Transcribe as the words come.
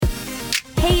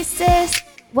Hey sis,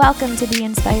 welcome to the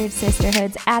Inspired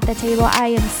Sisterhoods at the table. I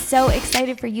am so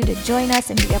excited for you to join us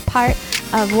and be a part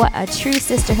of what a true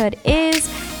sisterhood is.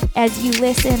 As you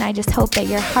listen, I just hope that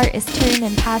your heart is turned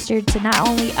and postured to not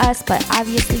only us, but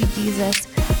obviously Jesus.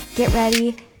 Get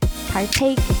ready,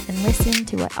 partake, and listen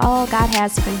to what all God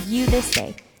has for you this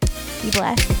day. Be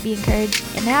blessed, be encouraged,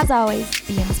 and as always,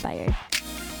 be inspired.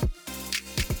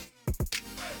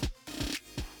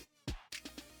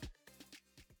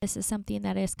 This is something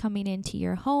that is coming into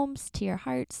your homes, to your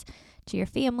hearts, to your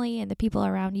family, and the people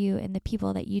around you, and the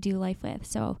people that you do life with.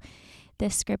 So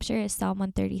this scripture is Psalm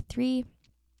 133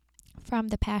 from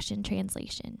the Passion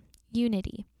Translation.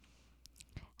 Unity.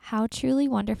 How truly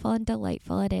wonderful and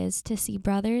delightful it is to see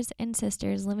brothers and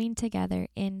sisters living together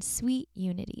in sweet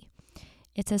unity.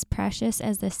 It's as precious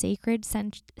as the sacred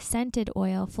scented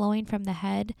oil flowing from the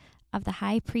head of the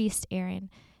high priest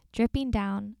Aaron, dripping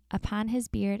down upon his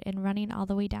beard and running all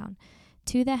the way down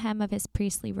to the hem of his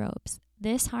priestly robes.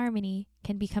 This harmony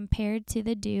can be compared to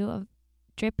the dew of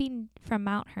dripping from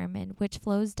Mount Hermon, which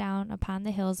flows down upon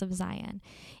the hills of Zion.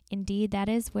 Indeed, that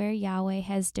is where Yahweh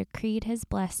has decreed his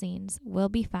blessings will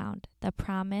be found, the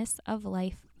promise of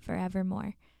life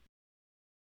forevermore.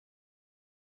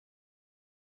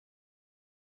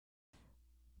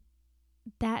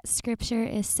 That scripture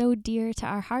is so dear to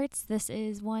our hearts. This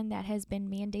is one that has been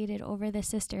mandated over the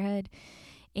sisterhood.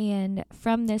 And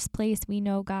from this place, we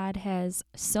know God has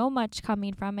so much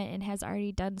coming from it and has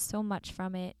already done so much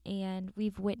from it. And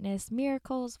we've witnessed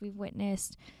miracles. We've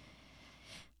witnessed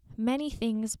many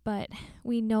things, but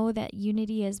we know that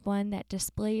unity is one that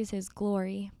displays his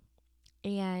glory.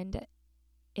 And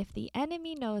if the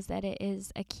enemy knows that it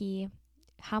is a key,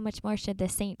 how much more should the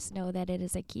saints know that it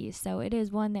is a key? So it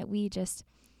is one that we just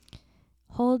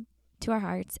hold to our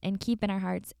hearts and keep in our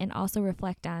hearts and also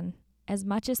reflect on as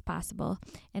much as possible.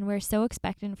 And we're so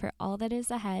expectant for all that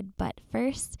is ahead. But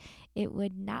first, it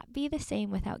would not be the same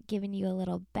without giving you a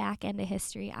little back end of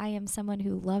history. I am someone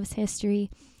who loves history.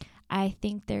 I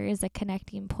think there is a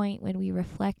connecting point when we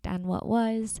reflect on what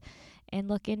was and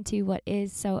look into what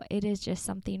is. So it is just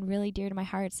something really dear to my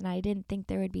heart. And I didn't think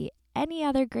there would be any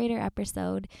other greater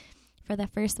episode for the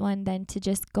first one than to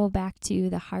just go back to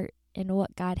the heart and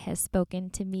what God has spoken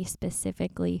to me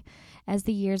specifically as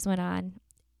the years went on.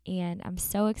 And I'm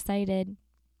so excited.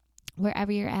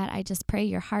 Wherever you're at, I just pray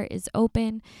your heart is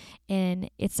open and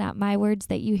it's not my words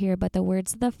that you hear, but the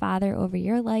words of the Father over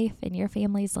your life and your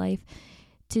family's life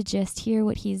to just hear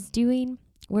what he's doing.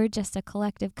 We're just a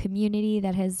collective community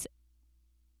that has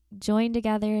joined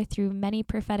together through many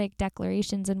prophetic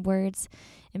declarations and words.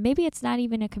 And maybe it's not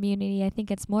even a community. I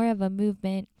think it's more of a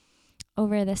movement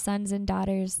over the sons and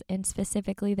daughters, and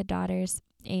specifically the daughters.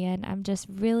 And I'm just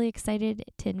really excited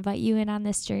to invite you in on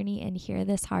this journey and hear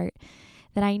this heart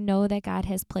that I know that God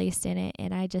has placed in it.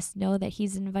 And I just know that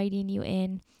he's inviting you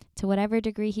in to whatever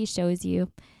degree he shows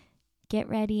you. Get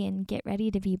ready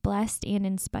to be blessed and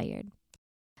inspired.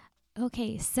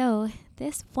 Okay, so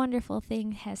this wonderful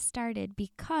thing has started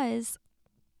because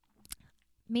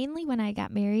mainly when I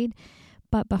got married,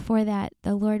 but before that,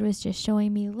 the Lord was just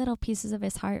showing me little pieces of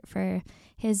his heart for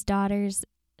his daughters.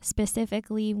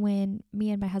 Specifically, when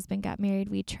me and my husband got married,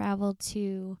 we traveled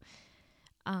to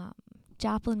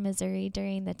Joplin, Missouri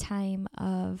during the time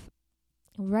of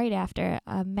right after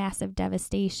a massive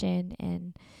devastation.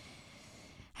 And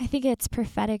I think it's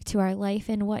prophetic to our life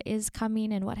and what is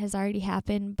coming and what has already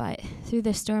happened. But through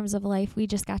the storms of life, we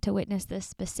just got to witness this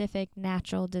specific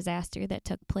natural disaster that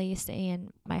took place. And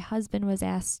my husband was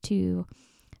asked to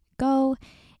go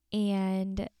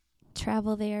and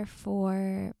travel there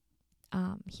for,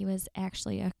 he was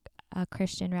actually a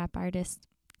Christian rap artist.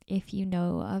 If you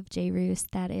know of J. Roos,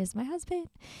 that is my husband.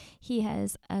 He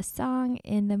has a song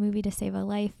in the movie To Save a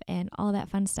Life and all that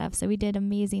fun stuff. So we did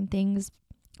amazing things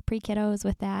pre-kiddos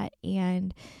with that,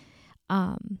 and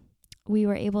we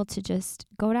were able to just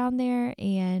go down there,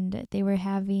 and they were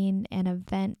having an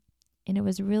event, and it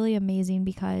was really amazing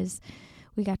because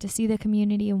we got to see the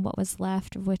community and what was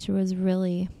left, which was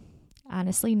really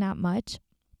honestly not much.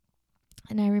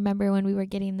 And I remember when we were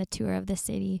getting the tour of the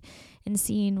city and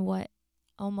seeing what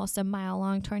almost a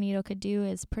mile-long tornado could do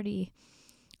is pretty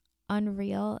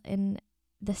unreal, and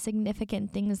the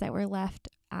significant things that were left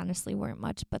honestly weren't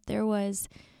much, but there was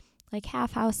like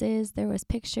half houses. There was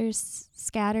pictures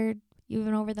scattered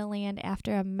even over the land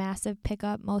after a massive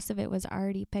pickup. Most of it was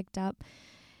already picked up,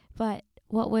 but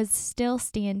what was still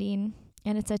standing,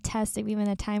 and it's a test of even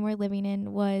the time we're living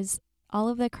in, was all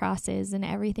of the crosses and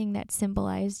everything that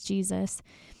symbolized Jesus.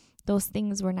 Those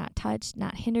things were not touched,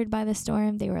 not hindered by the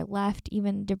storm. They were left.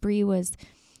 Even debris was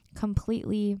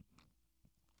completely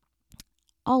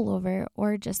all over,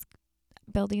 or just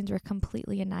buildings were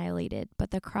completely annihilated,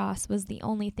 but the cross was the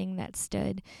only thing that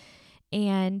stood.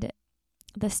 And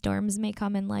the storms may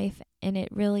come in life, and it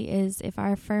really is, if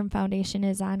our firm foundation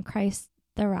is on Christ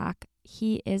the rock,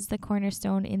 he is the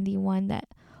cornerstone and the one that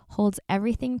holds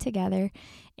everything together.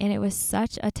 And it was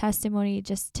such a testimony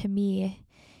just to me,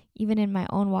 even in my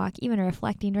own walk, even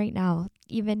reflecting right now,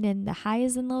 even in the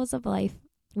highs and lows of life,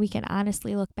 we can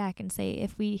honestly look back and say,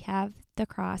 if we have the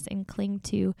cross and cling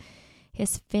to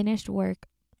his finished work,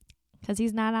 because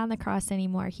he's not on the cross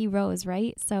anymore, he rose,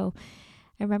 right? So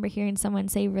I remember hearing someone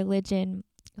say religion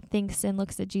thinks and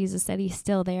looks at Jesus, that he's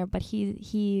still there, but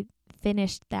he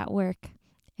finished that work,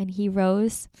 and he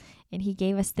rose, and he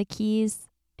gave us the keys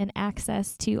and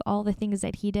access to all the things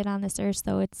that he did on this earth.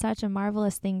 So it's such a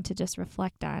marvelous thing to just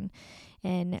reflect on.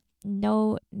 And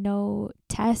no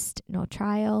test, no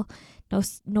trial,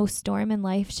 no storm in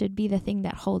life should be the thing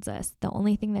that holds us. The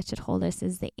only thing that should hold us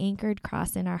is the anchored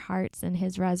cross in our hearts and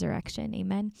his resurrection.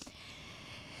 Amen.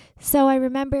 So I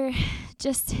remember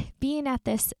just being at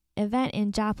this event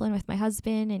in Joplin with my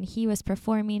husband, and he was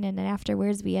performing, and then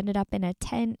afterwards we ended up in a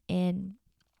tent and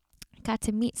got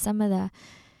to meet some of the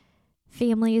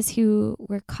families who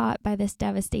were caught by this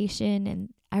devastation. And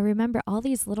I remember all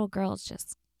these little girls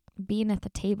just being at the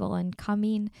table and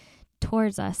coming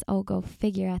towards us. Oh, go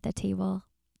figure, at the table.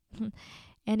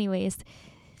 Anyways,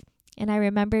 and I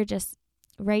remember just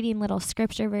writing little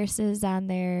scripture verses on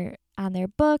their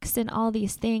books and all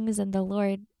these things, and the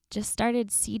Lord just started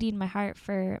seeding my heart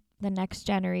for the next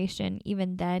generation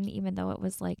even then, even though it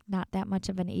was like not that much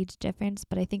of an age difference.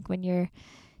 But I think when you're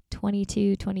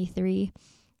 22, 23,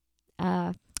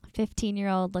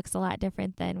 15-year-old looks a lot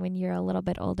different than when you're a little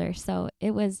bit older. So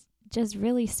it was just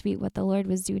really sweet what the Lord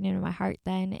was doing in my heart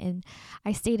then. And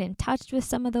I stayed in touch with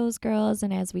some of those girls.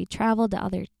 And as we traveled to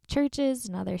other churches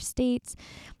and other states,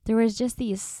 there was just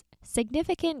these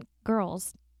significant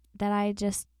girls that I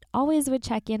just always would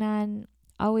check in on,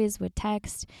 always would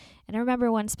text. And I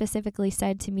remember one specifically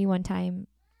said to me one time,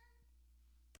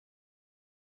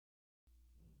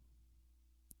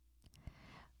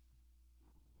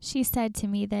 she said to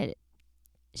me that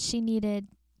she needed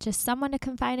just someone to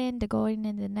confide in to going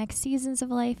into the next seasons of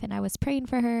life. And I was praying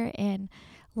for her. And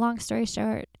long story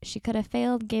short, she could have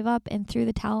failed, gave up, and threw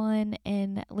the towel in.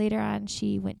 And later on,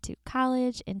 she went to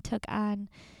college and took on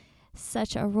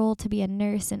such a role to be a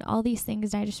nurse and all these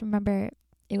things. And I just remember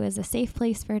it was a safe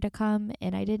place for her to come.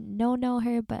 And I didn't know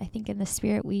her, but I think in the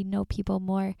spirit, we know people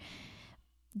more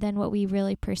than what we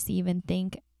really perceive and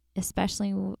think,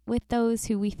 especially with those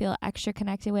who we feel extra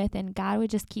connected with. And God would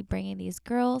just keep bringing these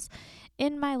girls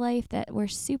in my life that were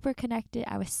super connected.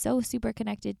 I was so super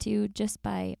connected to, just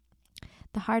by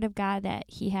the heart of God that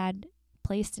he had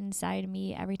placed inside of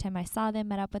me every time I saw them,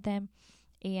 met up with them.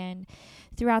 And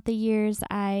throughout the years,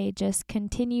 I just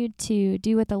continued to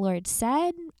do what the Lord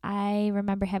said. I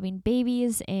remember having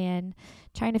babies and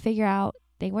trying to figure out,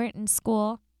 they weren't in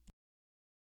school.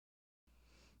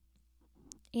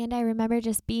 And I remember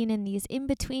just being in these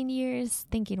in-between years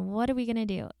thinking, what are we going to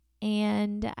do?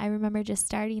 And I remember just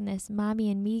starting this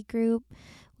Mommy and Me group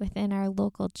within our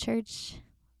local church,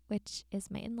 which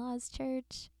is my in-laws'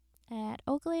 church at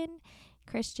Oakland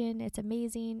Christian. It's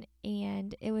amazing.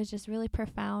 And it was just really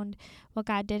profound what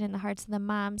God did in the hearts of the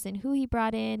moms and who he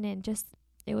brought in. And just,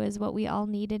 it was what we all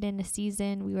needed in a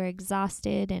season. We were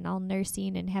exhausted and all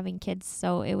nursing and having kids.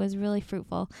 So it was really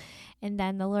fruitful. And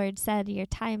then the Lord said, your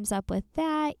time's up with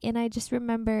that. And I just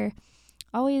remember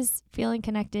always feeling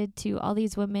connected to all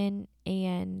these women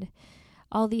and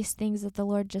all these things that the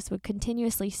Lord just would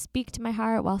continuously speak to my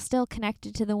heart, while still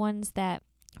connected to the ones that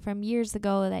from years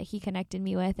ago that he connected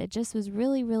me with. It just was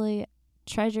really, really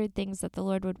treasured things that the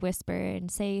Lord would whisper and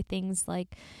say things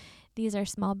like, these are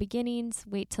small beginnings.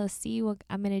 Wait till see what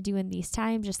I'm going to do in these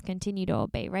times. Just continue to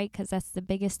obey, right? Because that's the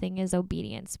biggest thing, is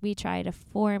obedience. We try to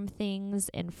form things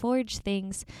and forge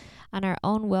things on our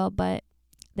own will, but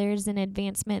there's an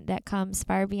advancement that comes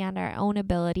far beyond our own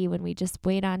ability when we just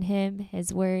wait on him,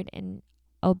 his word, and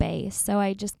obey. So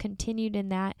I just continued in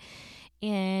that.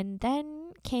 And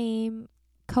then came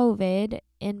COVID,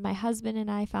 and my husband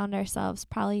and I found ourselves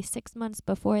probably 6 months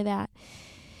before that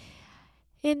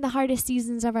in the hardest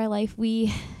seasons of our life.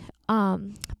 We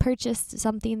purchased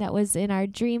something that was in our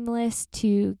dream list,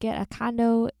 to get a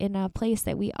condo in a place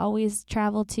that we always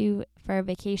travel to for our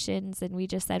vacations. And we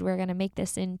just said, we're going to make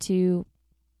this into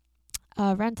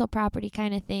a rental property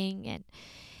kind of thing. And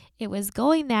it was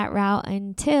going that route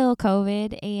until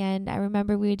COVID. And I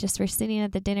remember we just were sitting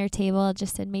at the dinner table,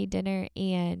 just had made dinner,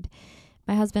 and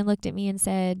my husband looked at me and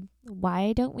said,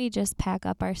 why don't we just pack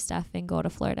up our stuff and go to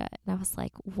Florida? And I was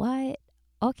like, what?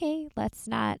 okay, let's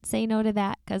not say no to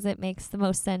that because it makes the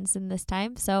most sense in this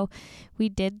time. So we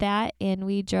did that and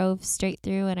we drove straight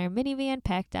through in our minivan,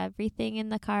 packed everything in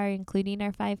the car, including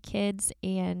our 5 kids,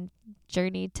 and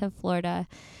journeyed to Florida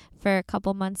for a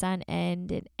couple months on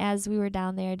end. And as we were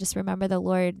down there, I just remember the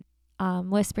Lord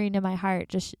whispering to my heart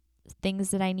just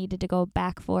things that I needed to go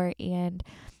back for. And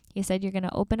He said, you're going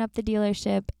to open up the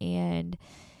dealership and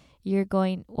you're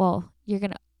going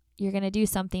to do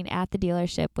something at the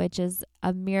dealership, which is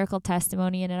a miracle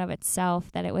testimony in and of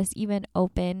itself that it was even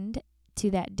opened to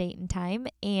that date and time.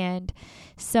 And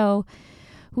so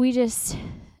we just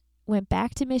went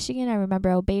back to Michigan. I remember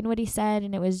obeying what He said,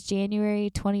 and it was January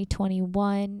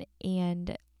 2021,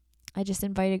 and I just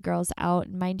invited girls out.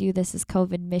 And mind you, this is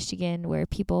COVID Michigan, where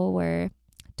people were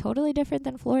totally different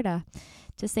than Florida,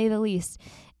 to say the least.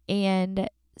 And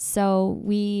so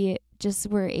we just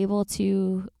were able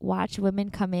to watch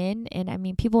women come in. And I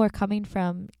mean, people were coming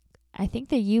from, I think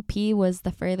the UP was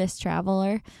the furthest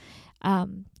traveler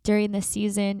during the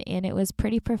season. And it was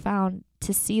pretty profound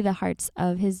to see the hearts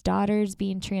of His daughters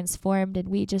being transformed. And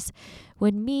we just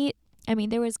would meet. I mean,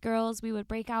 there was girls, we would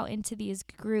break out into these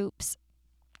groups.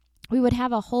 We would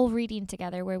have a whole reading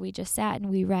together where we just sat and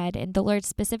we read. And the Lord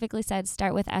specifically said,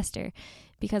 start with Esther,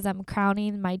 because I'm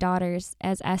crowning my daughters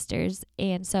as Esthers.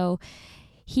 And so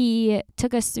He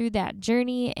took us through that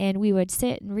journey, and we would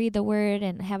sit and read the Word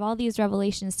and have all these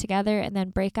revelations together and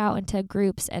then break out into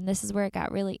groups. And this is where it got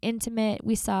really intimate.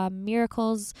 We saw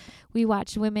miracles. We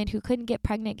watched women who couldn't get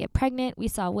pregnant. We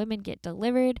saw women get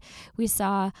delivered. We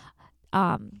saw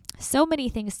so many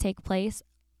things take place,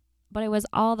 but it was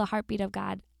all the heartbeat of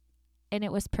God. And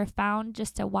it was profound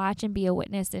just to watch and be a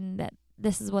witness, and that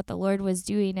this is what the Lord was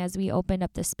doing as we opened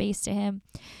up the space to Him.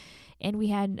 And we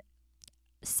had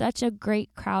such a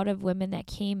great crowd of women that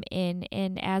came in.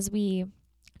 And as we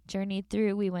journeyed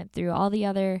through, we went through all the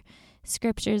other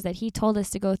scriptures that He told us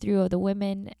to go through of the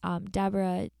women,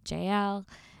 Deborah, Jael,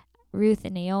 Ruth,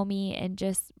 and Naomi, and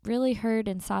just really heard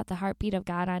and sought the heartbeat of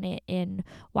God on it and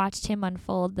watched Him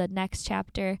unfold the next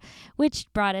chapter,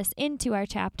 which brought us into our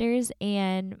chapters.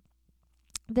 And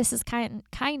this is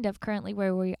kind of currently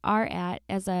where we are at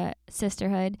as a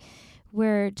sisterhood.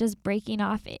 We're just breaking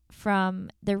off from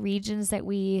the regions that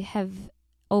we have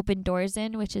opened doors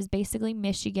in, which is basically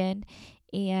Michigan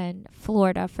and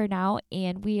Florida for now.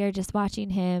 And we are just watching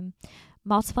Him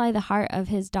multiply the heart of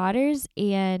His daughters.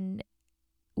 And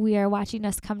we are watching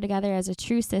us come together as a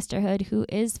true sisterhood who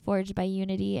is forged by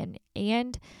unity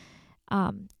and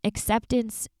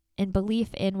acceptance and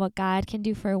belief in what God can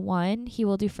do for one, He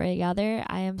will do for the other.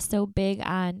 I am so big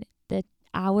on the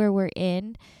hour we're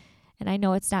in. And I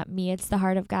know it's not me, it's the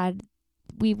heart of God.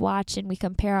 We watch and we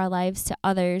compare our lives to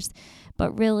others.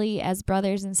 But really, as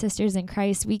brothers and sisters in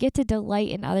Christ, we get to delight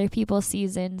in other people's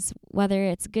seasons, whether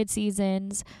it's good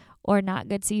seasons or not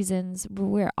good seasons.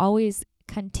 We're always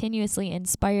continuously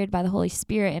inspired by the Holy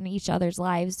Spirit in each other's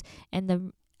lives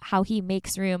and how He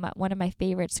makes room. One of my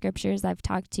favorite scriptures, I've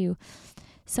talked to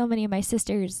so many of my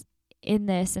sisters in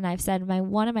this, and I've said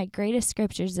one of my greatest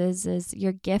scriptures is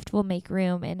your gift will make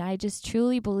room. And I just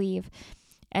truly believe,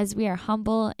 as we are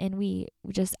humble and we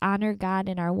just honor God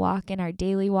in our walk, in our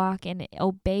daily walk, and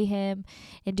obey Him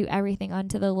and do everything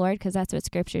unto the Lord, because that's what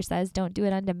scripture says. Don't do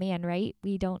it unto man, right?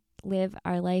 We don't live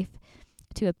our life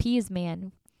to appease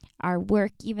man. Our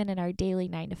work, even in our daily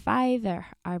 9 to 5,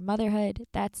 our motherhood,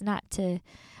 that's not to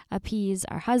appease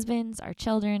our husbands, our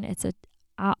children. It's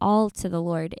all to the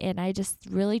Lord. And I just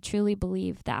really truly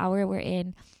believe the hour we're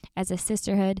in as a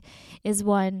sisterhood is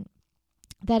one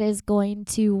that is going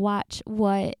to watch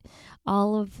what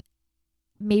all of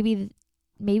maybe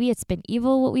it's been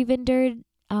evil what we've endured,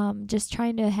 just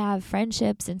trying to have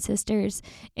friendships and sisters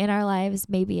in our lives.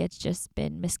 Maybe it's just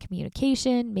been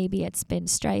miscommunication, maybe it's been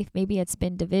strife, maybe it's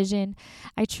been division.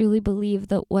 I truly believe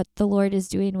that what the Lord is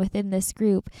doing within this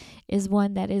group is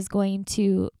one that is going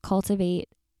to cultivate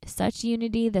such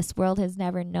unity this world has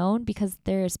never known, because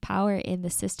there is power in the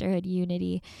sisterhood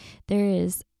unity. There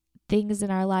is things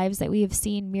in our lives that we have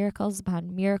seen, miracles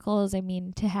upon miracles. I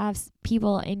mean, to have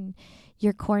people in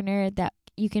your corner that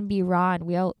you can be raw and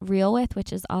real with,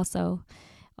 which is also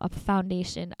a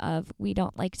foundation of, we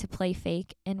don't like to play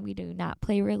fake and we do not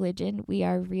play religion. We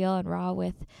are real and raw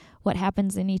with what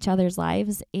happens in each other's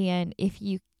lives. And if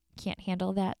you can't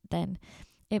handle that, then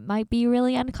it might be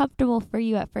really uncomfortable for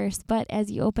you at first, but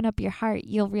as you open up your heart,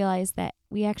 you'll realize that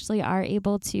we actually are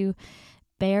able to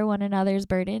bear one another's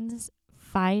burdens,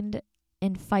 find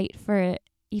and fight for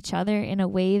each other in a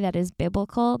way that is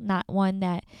biblical, not one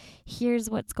that hears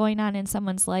what's going on in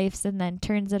someone's lives and then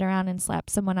turns it around and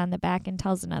slaps someone on the back and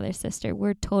tells another sister.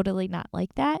 We're totally not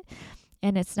like that.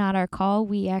 and it's not our call.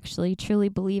 We actually truly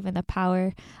believe in the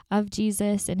power of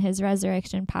Jesus and his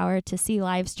resurrection power to see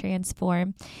lives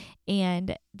transform.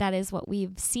 And that is what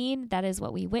we've seen. That is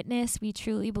what we witness. We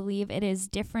truly believe it is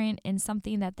different and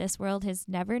something that this world has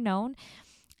never known.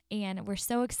 And we're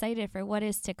so excited for what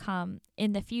is to come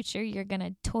in the future. You're going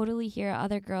to totally hear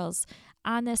other girls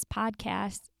on this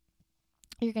podcast.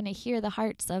 You're going to hear the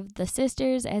hearts of the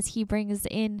sisters as he brings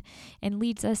in and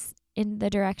leads us in the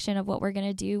direction of what we're going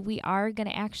to do. We are going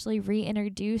to actually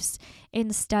reintroduce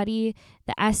and study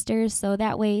the Esthers, so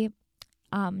that way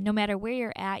no matter where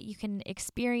you're at, you can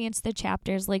experience the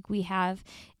chapters like we have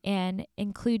and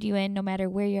include you in. No matter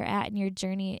where you're at in your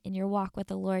journey, in your walk with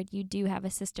the Lord, you do have a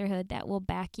sisterhood that will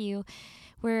back you.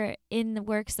 We're in the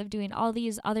works of doing all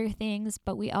these other things,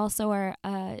 but we also are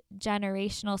a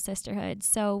generational sisterhood.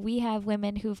 So we have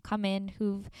women who've come in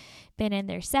who've been in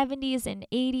their 70s and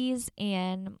 80s,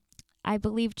 and I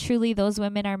believe truly those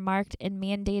women are marked and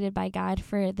mandated by God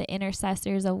for the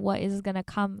intercessors of what is going to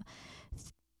come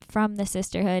from the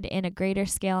sisterhood in a greater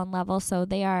scale and level. So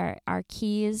they are our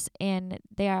keys, and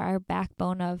they are our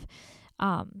backbone of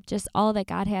just all that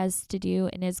God has to do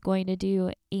and is going to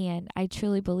do. And I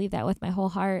truly believe that with my whole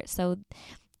heart. So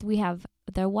we have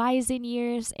the wise in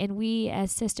years, and we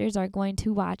as sisters are going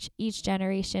to watch each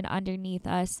generation underneath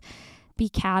us be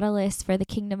catalysts for the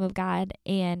kingdom of God.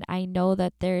 And I know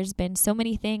that there's been so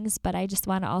many things, but I just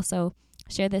want to also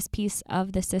share this piece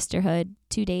of the sisterhood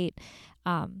to date.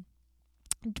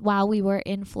 While we were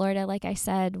in Florida, like I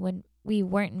said, when we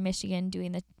weren't in Michigan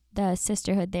doing the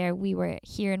sisterhood there, we were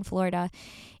here in Florida,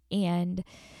 and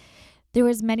there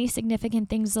was many significant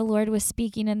things the Lord was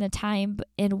speaking in the time.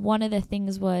 And one of the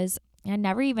things was, I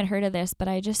never even heard of this, but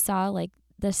I just saw like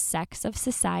the sects of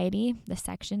society, the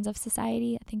sections of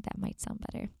society. I think that might sound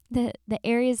better. The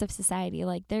areas of society,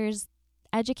 like there's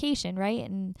education, right?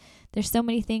 And there's so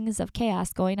many things of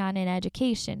chaos going on in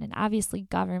education and obviously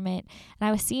government. And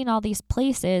I was seeing all these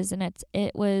places, and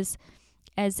it was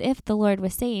as if the Lord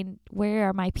was saying, where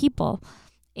are my people?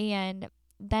 And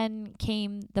then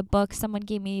came the book. Someone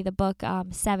gave me the book,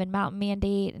 7 Mountain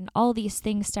Mandate, and all these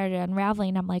things started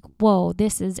unraveling. I'm like, whoa,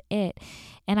 this is it.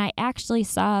 And I actually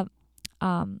saw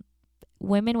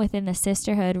women within the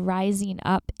sisterhood rising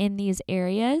up in these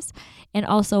areas, and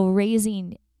also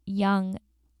raising young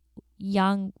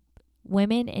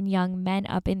women and young men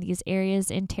up in these areas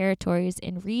and territories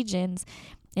and regions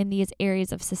in these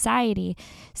areas of society.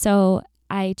 So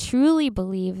I truly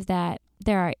believe that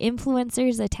there are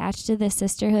influencers attached to this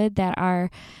sisterhood that are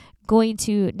going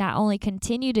to not only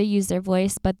continue to use their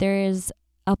voice, but there is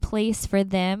a place for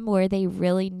them where they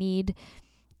really need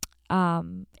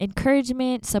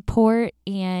encouragement, support,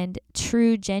 and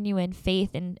true, genuine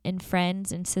faith in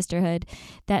friends and sisterhood,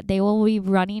 that they will be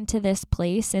running to this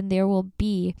place, and there will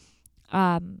be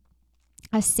a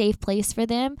safe place for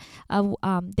them.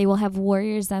 They will have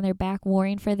warriors on their back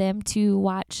warring for them to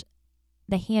watch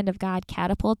the hand of God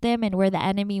catapult them, and where the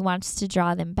enemy wants to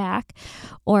draw them back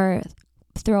or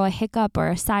throw a hiccup or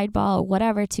a sideball or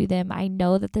whatever to them, I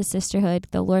know that the sisterhood,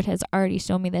 the Lord has already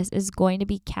shown me this, is going to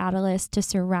be catalyst to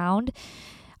surround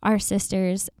our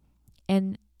sisters.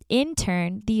 And in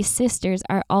turn, these sisters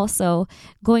are also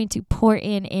going to pour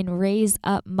in and raise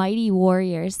up mighty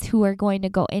warriors who are going to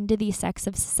go into these sects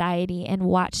of society and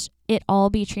watch it all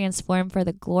be transformed for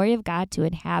the glory of God to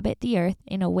inhabit the earth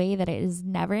in a way that it is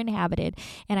never inhabited.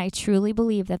 And I truly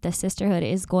believe that the sisterhood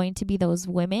is going to be those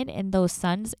women and those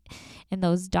sons and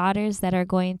those daughters that are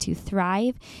going to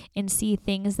thrive and see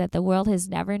things that the world has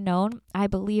never known. I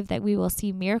believe that we will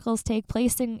see miracles take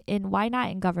place in why not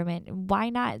in government? Why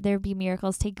not there be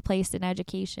miracles take place in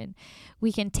education?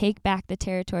 We can take back the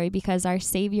territory because our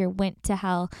Savior went to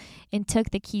hell and took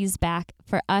the keys back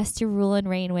for us to rule and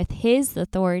reign with his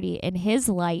authority and his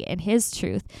light and his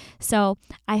truth. So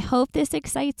I hope this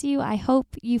excites you. I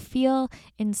hope you feel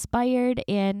inspired,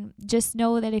 and just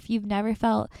know that if you've never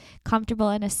felt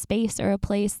comfortable in a space or a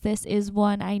place, this is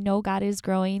one I know God is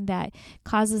growing, that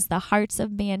causes the hearts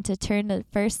of man to turn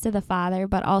first to the Father,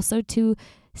 but also to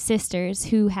sisters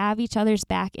who have each other's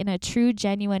back in a true,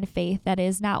 genuine faith that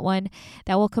is not one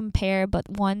that will compare, but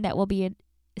one that will be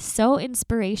so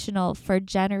inspirational for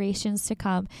generations to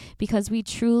come, because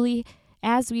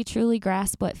as we truly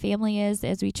grasp what family is,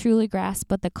 as we truly grasp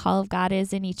what the call of God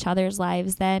is in each other's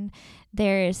lives, then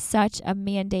there is such a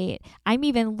mandate. I'm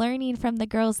even learning from the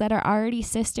girls that are already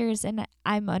sisters, and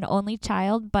I'm an only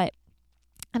child, I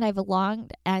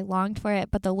longed for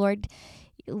it, but the Lord,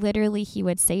 literally, he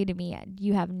would say to me,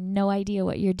 you have no idea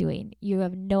what you're doing. You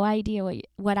have no idea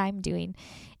what I'm doing.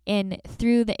 And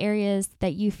through the areas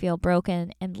that you feel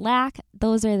broken and lack,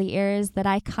 those are the areas that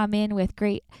I come in with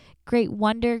great great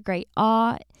wonder, great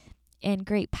awe, and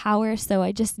great power. So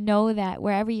I just know that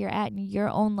wherever you're at in your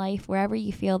own life, wherever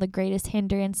you feel the greatest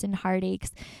hindrance and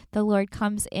heartaches, the Lord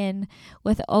comes in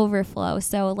with overflow.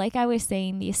 So like I was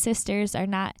saying, these sisters are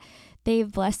not,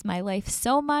 they've blessed my life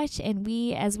so much. And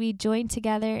as we join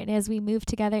together and as we move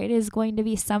together, it is going to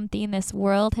be something this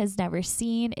world has never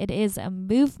seen. It is a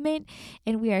movement,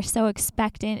 and we are so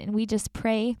expectant, and we just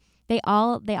pray. They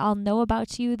all know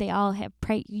about you. They all have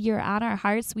prayed. You're on our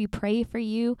hearts. We pray for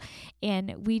you.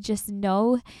 And we just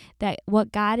know that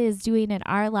what God is doing in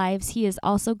our lives, He is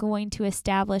also going to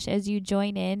establish as you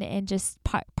join in and just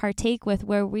partake with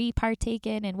where we partake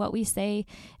in and what we say,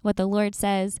 what the Lord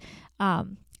says.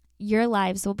 Your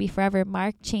lives will be forever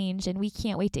marked, changed, and we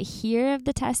can't wait to hear of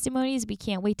the testimonies. We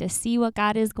can't wait to see what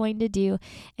God is going to do.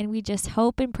 And we just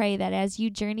hope and pray that as you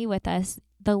journey with us,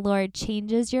 the Lord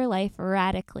changes your life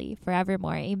radically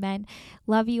forevermore. Amen.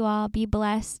 Love you all. Be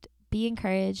blessed. Be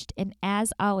encouraged. And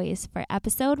as always, for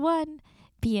episode 1,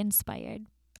 be inspired.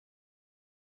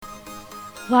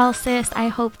 Well, sis, I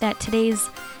hope that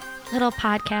today's little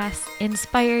podcast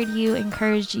inspired you,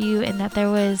 encouraged you, and that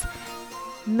there was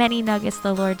many nuggets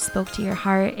the Lord spoke to your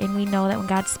heart. And we know that when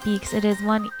God speaks, it is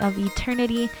one of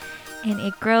eternity, and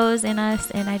it grows in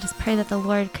us. And I just pray that the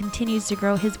Lord continues to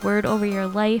grow His word over your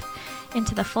life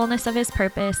into the fullness of His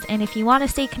purpose. And if you want to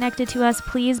stay connected to us,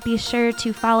 please be sure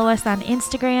to follow us on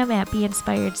Instagram at Be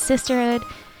Inspired Sisterhood.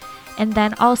 And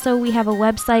then also we have a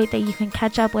website that you can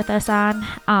catch up with us on.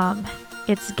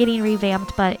 It's getting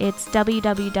revamped, but it's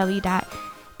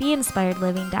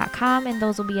www.beinspiredliving.com, and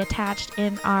those will be attached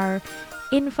in our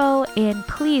info. And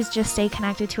please just stay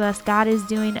connected to us. God is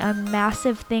doing a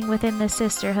massive thing within the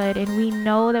sisterhood, and we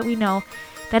know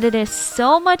that it is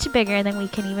so much bigger than we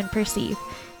can even perceive.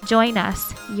 Join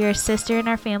us. You're a sister in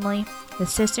our family, the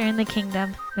sister in the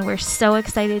kingdom, and we're so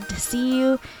excited to see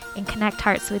you and connect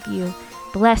hearts with you.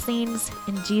 Blessings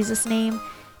in Jesus' name.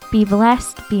 Be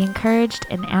blessed, be encouraged,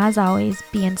 and as always,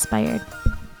 be inspired.